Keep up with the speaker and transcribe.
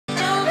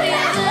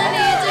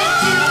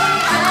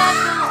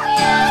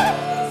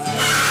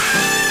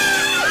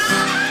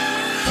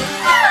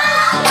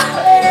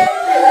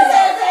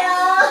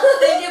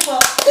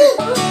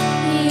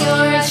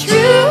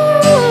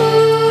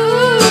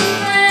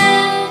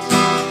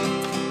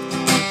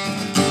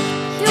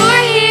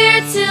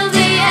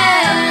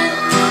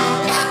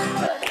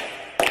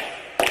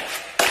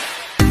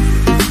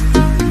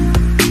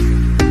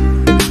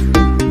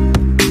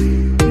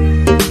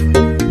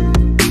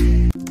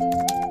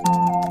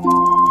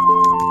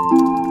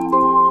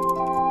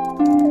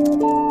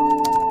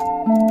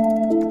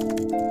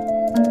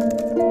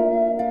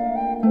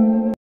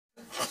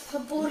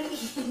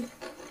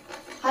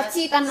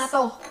chika na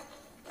to?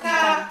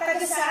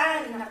 Taga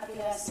saan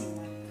nakatira si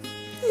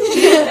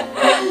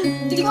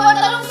Hindi ko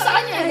matanong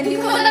sa kanya. Hindi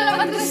ko matanong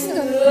mag-gusto.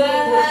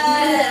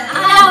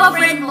 Akala ko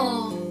friend mo.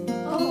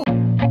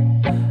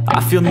 I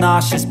feel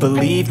nauseous,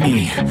 believe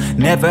me.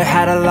 Never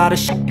had a lot of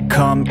shit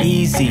come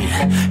easy.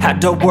 Had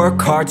to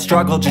work hard,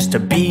 struggle just to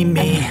be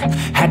me.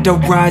 Had to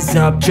rise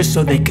up just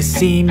so they could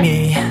see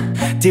me.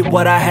 Did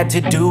what I had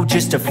to do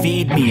just to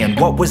feed me. And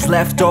what was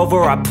left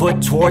over I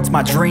put towards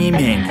my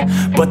dreaming.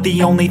 But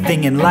the only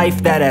thing in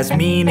life that has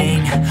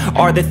meaning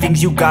are the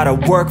things you gotta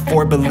work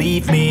for,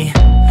 believe me.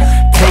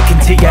 Take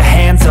into your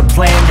hands a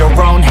plan. Your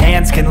own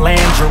hands can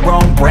land your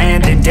own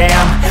brand. And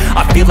damn,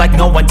 I feel like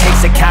no one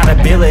takes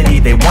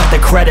accountability. They want the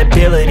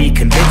credibility,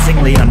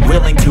 convincingly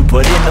unwilling to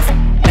put in the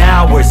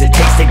hours it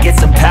takes to get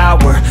some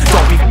power.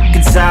 Don't be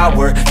f***ing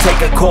sour.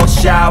 Take a cold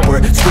shower.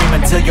 Scream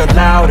until you're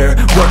louder.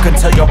 Work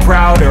until you're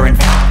prouder. And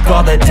f***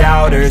 all the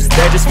doubters,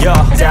 they're just your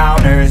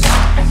downers.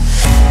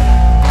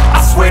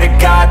 I swear to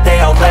God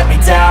they all let me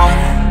down.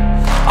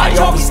 I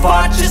always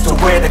fought just to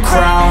wear the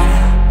crown.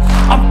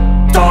 I'm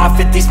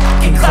off at these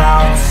fucking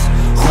clowns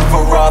who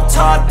were all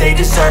taught they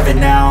deserve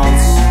an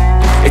ounce.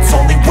 It's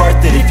only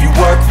worth it if you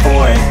work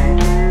for it.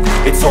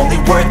 It's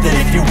only worth it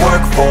if you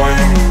work for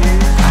it.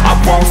 I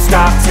won't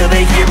stop till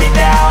they hear me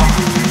now.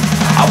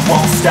 I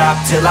won't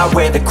stop till I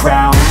wear the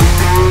crown.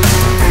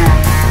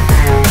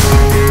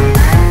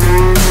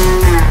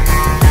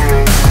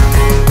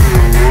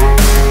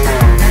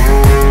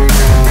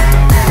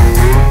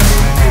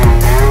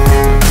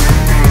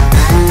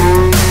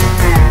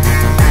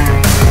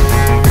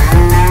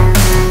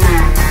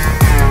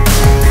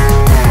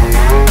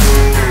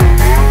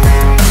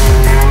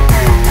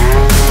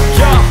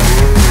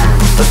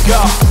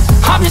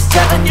 I'm just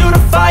telling you to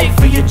fight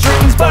for your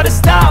dreams, but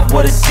it's not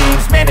what it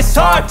seems. Man, it's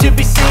hard to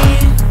be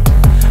seen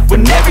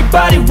when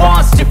everybody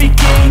wants to be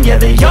king. Yeah,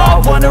 they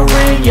all wanna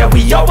ring, yeah, we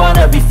all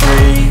wanna be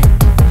free.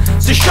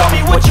 So show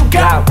me what you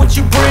got, what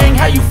you bring.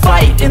 How you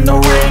fight in the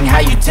ring, how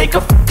you take a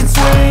fucking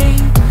swing.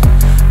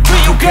 Do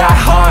you got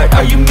heart,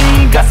 are you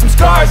mean? Got some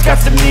scars, got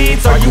some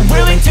needs, are you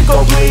willing to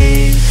go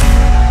bleed?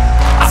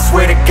 I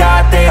swear to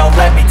God they all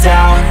let me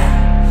down.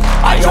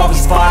 I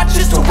always fought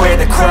just to wear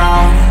the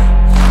crown.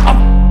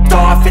 I'm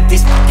off at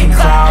these fucking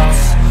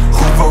clowns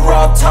who were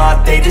all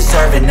taught they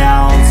deserve an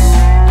ounce.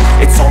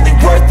 It's only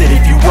worth it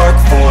if you work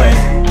for it.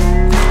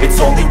 It's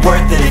only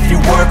worth it if you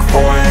work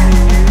for it.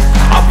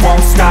 I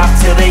won't stop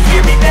till they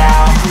hear me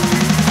now.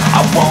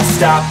 I won't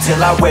stop till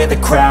I wear the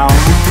crown.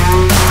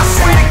 I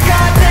swear to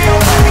God they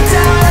all let me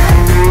down.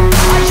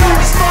 I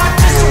always fought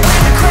just to wear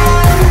the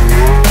crown.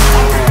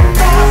 I'm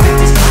off at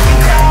these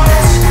fucking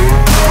clowns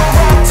who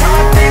were all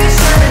taught they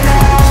deserve an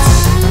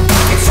ounce.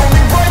 It's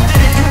only worth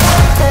it if you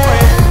work for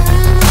it.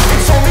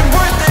 It's only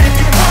worth it if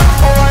you work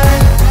for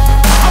it.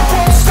 I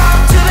won't stop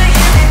till they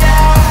hear me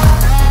now.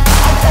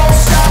 I won't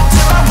stop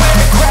till I wear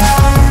the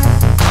crown.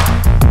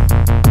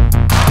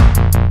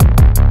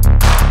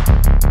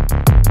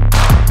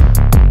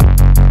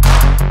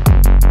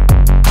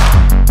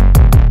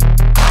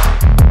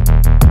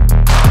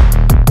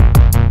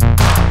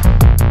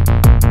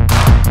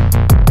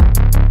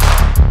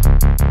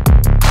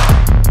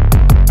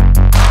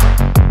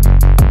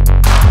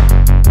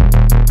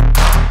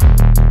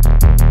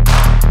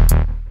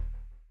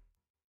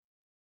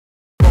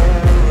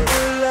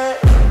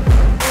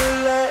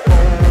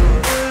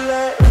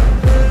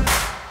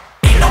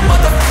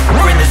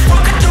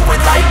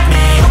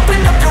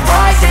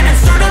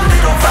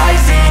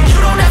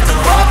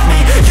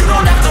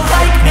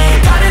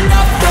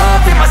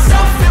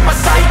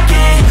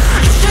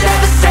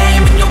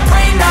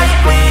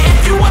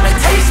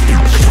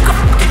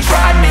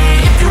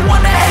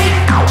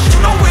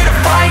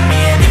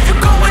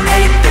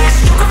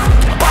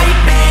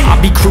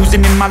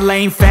 My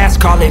lane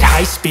fast, call it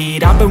high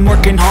speed. I've been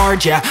working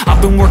hard, yeah,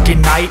 I've been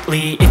working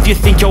nightly. If you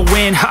think you'll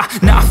win, ha,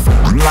 nah,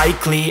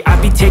 likely. I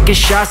be taking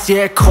shots,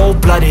 yeah,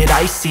 cold-blooded,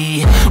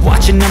 icy.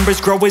 Watching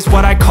numbers grow is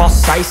what I call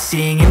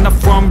sightseeing. In the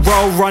front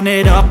row, run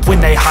it up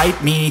when they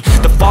hype me.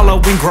 The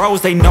following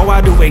grows, they know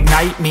how to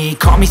ignite me.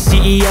 Call me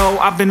CEO,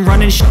 I've been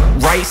running shit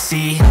right,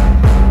 see.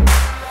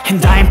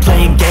 And I ain't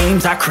playing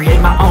games, I create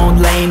my own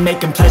lane,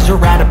 making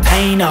pleasure out of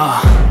pain,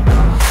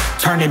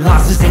 turning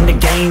losses into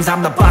gains.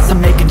 I'm the boss,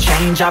 I'm making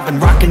change. I've been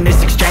rocking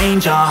this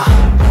exchange,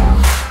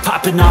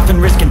 popping off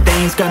and risking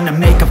things. Gonna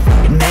make a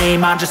f***ing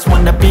name. I just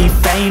wanna be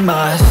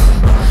famous,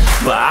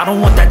 but I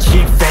don't want that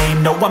cheap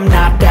fame. No, I'm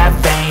not that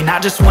vain. I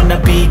just wanna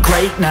be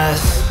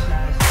greatness.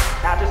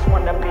 I just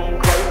wanna be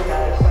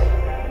greatness.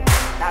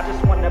 I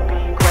just wanna be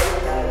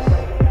greatness.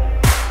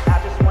 I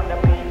just wanna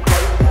be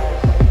greatness.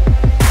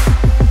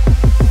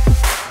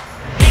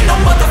 Ain't no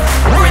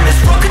motherfucker in this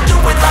world could do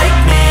it like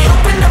me.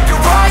 Open up your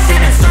eyes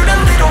and insert a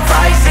little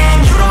rising.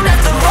 You don't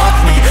have to love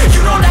me,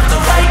 you don't have to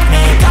like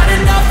me. Got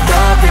enough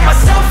love in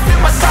myself, in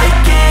my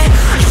psyche.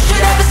 You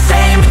should have the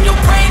same in your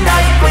brain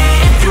nightly.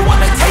 If you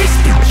wanna taste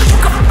me, you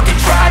can fucking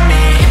try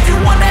me. If you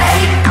wanna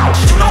hate,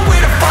 you know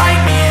where to find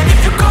me. And if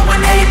you go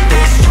and hate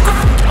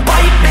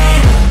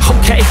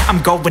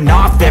I'm going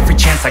off every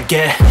chance I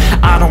get.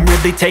 I don't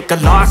really take a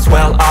loss,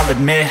 well, I'll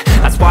admit.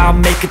 That's why I'll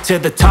make it to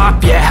the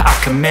top, yeah, I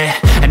commit.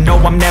 And no,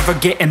 I'm never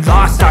getting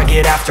lost, I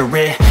get after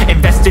it.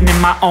 Investing in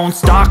my own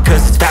stock,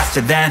 cause it's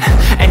faster than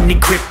any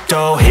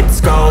crypto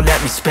hits go,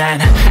 let me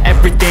spend.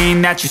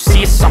 Everything that you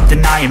see is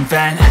something I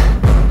invent.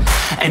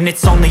 And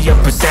it's only a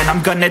percent.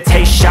 I'm gonna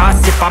take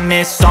shots. If I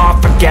miss all,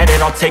 forget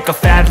it. I'll take a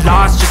fat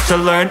loss just to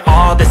learn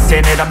all that's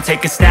in it. I'm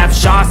taking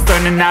snapshots,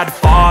 learning how to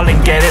fall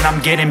and get it. I'm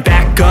getting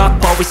back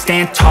up, always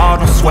stand tall,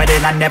 don't sweat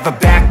it. I never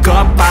back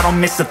up, I don't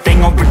miss a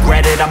thing or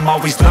regret it. I'm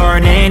always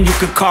learning, you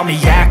could call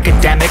me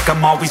academic.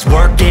 I'm always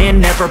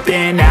working, never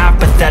been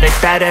apathetic.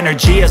 Bad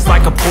energy is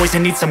like a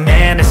poison, needs some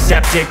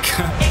antiseptic.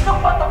 Ain't no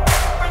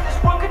motherfucker in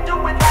this world could do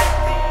it like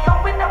me.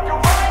 Open up your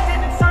eyes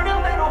and insert a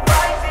little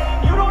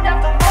rising. You don't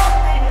have to love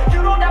me,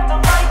 you don't have to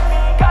like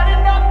me. Got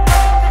enough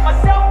love in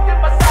myself, in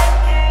my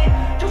psyche.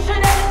 You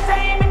should have the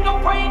same in your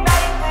brain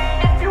nightly.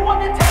 If you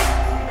wanna take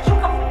me, you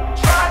can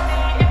try me.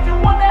 If you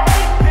wanna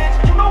hate, bitch,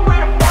 you know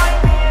where to find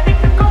me. And if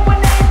you're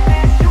going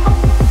aimless, you can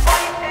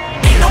fight me.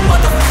 Ain't no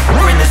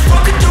motherfucker in this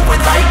world could do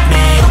it like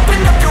me. Open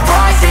up your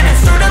eyes and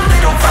insert a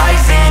little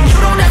rising. You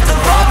don't have to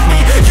love me,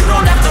 you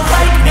don't have to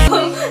like me.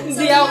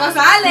 Hindi ako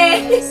kasali.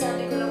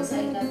 Sabi ko lang sa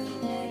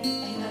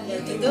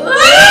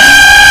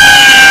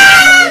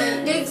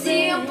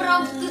Lexi, I'm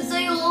proud ko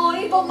sa'yo.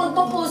 Ikaw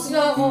magpa-post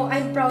nga ako.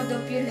 I'm proud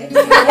of you, Lexi.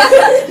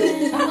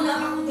 Ako nga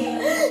ako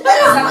din.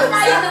 Pero ako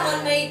tayo naman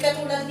may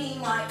katulad ni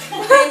Mark.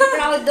 I'm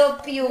proud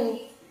of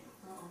you.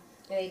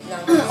 Wait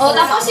lang. O,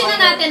 tapusin na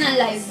natin ang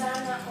live.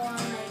 Sana ako ang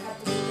may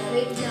katulad.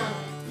 Wait lang.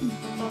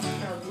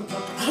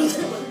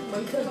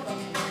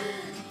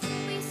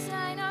 We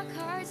sign our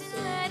cards and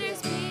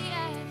letters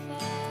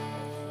BFF.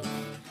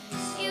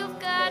 You've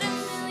got a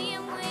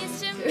million ways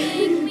to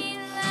make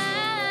me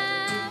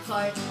laugh.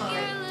 Heart, heart.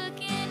 You're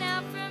looking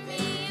out for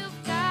me,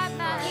 you've got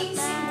my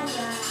back.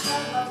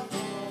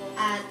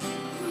 At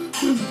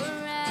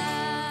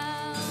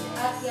Around.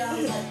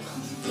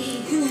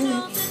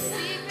 Know the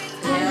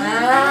secrets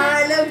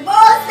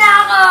nag-post na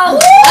ako!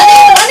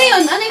 Ano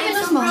yun? Ano yung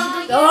pinost mo?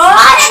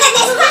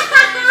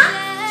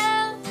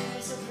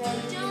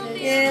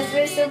 Yes,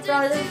 we're so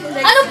proud of you,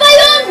 Lexi. Ano ba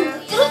yun?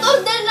 Truth or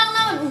dare lang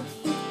naman.